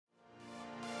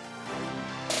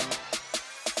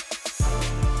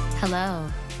Hello,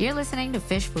 you're listening to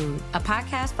Fish Food, a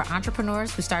podcast for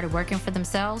entrepreneurs who started working for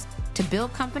themselves to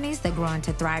build companies that grow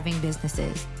into thriving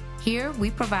businesses. Here, we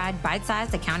provide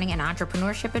bite-sized accounting and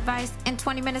entrepreneurship advice in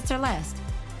 20 minutes or less.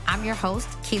 I'm your host,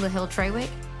 Keila Hill Trawick,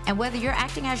 and whether you're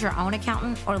acting as your own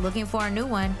accountant or looking for a new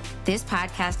one, this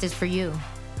podcast is for you.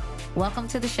 Welcome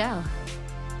to the show.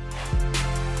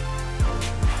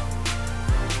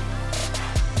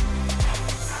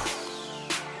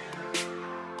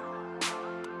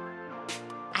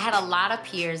 I had a lot of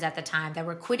peers at the time that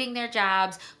were quitting their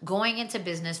jobs, going into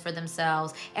business for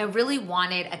themselves, and really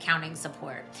wanted accounting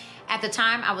support. At the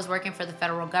time, I was working for the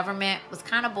federal government, was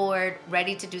kind of bored,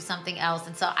 ready to do something else.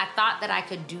 And so I thought that I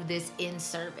could do this in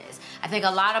service. I think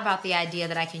a lot about the idea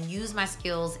that I can use my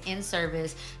skills in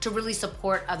service to really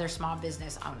support other small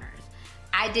business owners.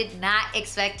 I did not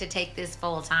expect to take this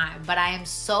full time, but I am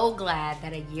so glad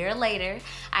that a year later,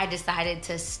 I decided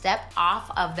to step off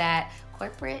of that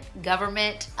corporate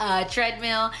government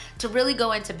treadmill to really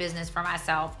go into business for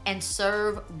myself and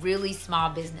serve really small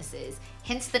businesses,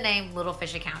 hence the name Little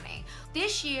Fish Accounting.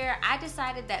 This year, I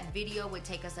decided that video would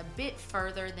take us a bit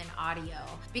further than audio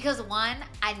because one,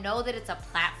 I know that it's a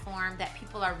platform that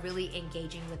people are really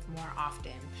engaging with more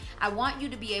often. I want you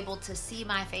to be able to see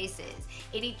my faces,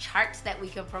 any charts that we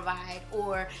can provide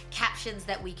or captions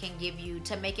that we can give you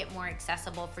to make it more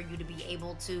accessible for you to be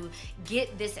able to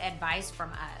get this advice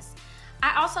from us.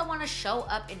 I also want to show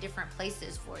up in different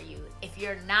places for you. If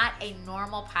you're not a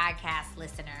normal podcast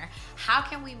listener, how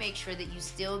can we make sure that you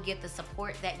still get the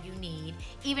support that you need,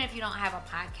 even if you don't have a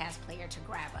podcast player to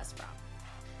grab us from?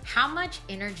 How much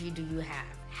energy do you have?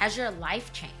 Has your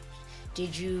life changed?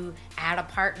 Did you add a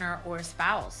partner or a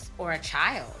spouse or a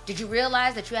child? Did you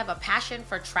realize that you have a passion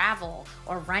for travel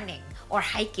or running or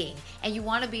hiking and you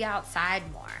want to be outside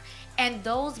more? And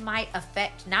those might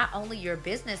affect not only your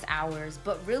business hours,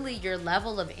 but really your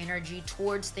level of energy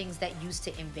towards things that used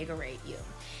to invigorate you.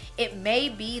 It may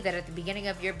be that at the beginning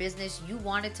of your business, you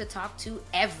wanted to talk to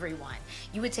everyone.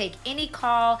 You would take any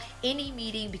call, any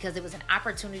meeting, because it was an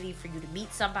opportunity for you to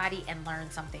meet somebody and learn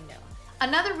something new.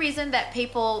 Another reason that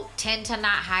people tend to not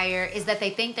hire is that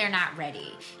they think they're not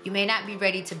ready. You may not be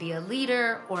ready to be a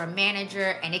leader or a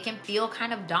manager, and it can feel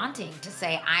kind of daunting to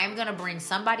say, I'm gonna bring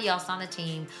somebody else on the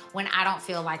team when I don't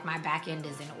feel like my back end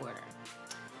is in order.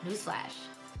 Newsflash,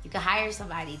 you can hire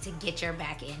somebody to get your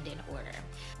back end in order.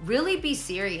 Really be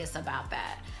serious about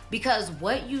that because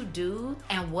what you do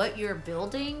and what you're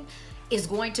building is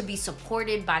going to be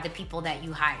supported by the people that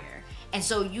you hire. And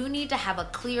so you need to have a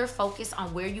clear focus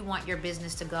on where you want your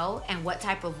business to go and what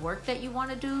type of work that you want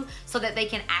to do so that they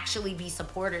can actually be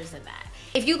supporters in that.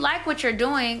 If you like what you're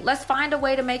doing, let's find a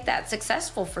way to make that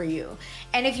successful for you.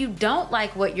 And if you don't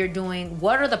like what you're doing,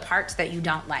 what are the parts that you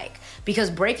don't like? Because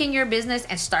breaking your business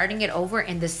and starting it over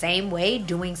in the same way,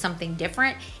 doing something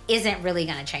different, isn't really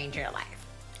going to change your life.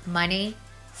 Money,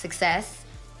 success,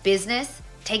 business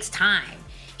takes time.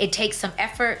 It takes some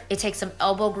effort, it takes some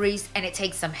elbow grease, and it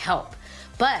takes some help.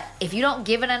 But if you don't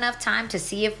give it enough time to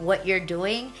see if what you're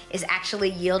doing is actually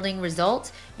yielding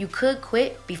results, you could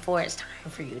quit before it's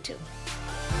time for you to.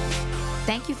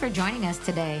 Thank you for joining us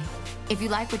today. If you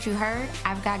like what you heard,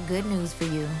 I've got good news for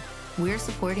you. We're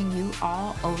supporting you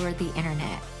all over the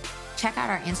internet. Check out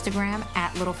our Instagram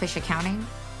at Little Fish Accounting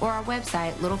or our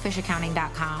website,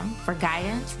 littlefishaccounting.com, for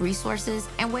guidance, resources,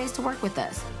 and ways to work with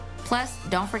us. Plus,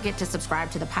 don't forget to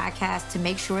subscribe to the podcast to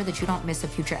make sure that you don't miss a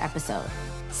future episode.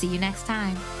 See you next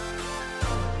time.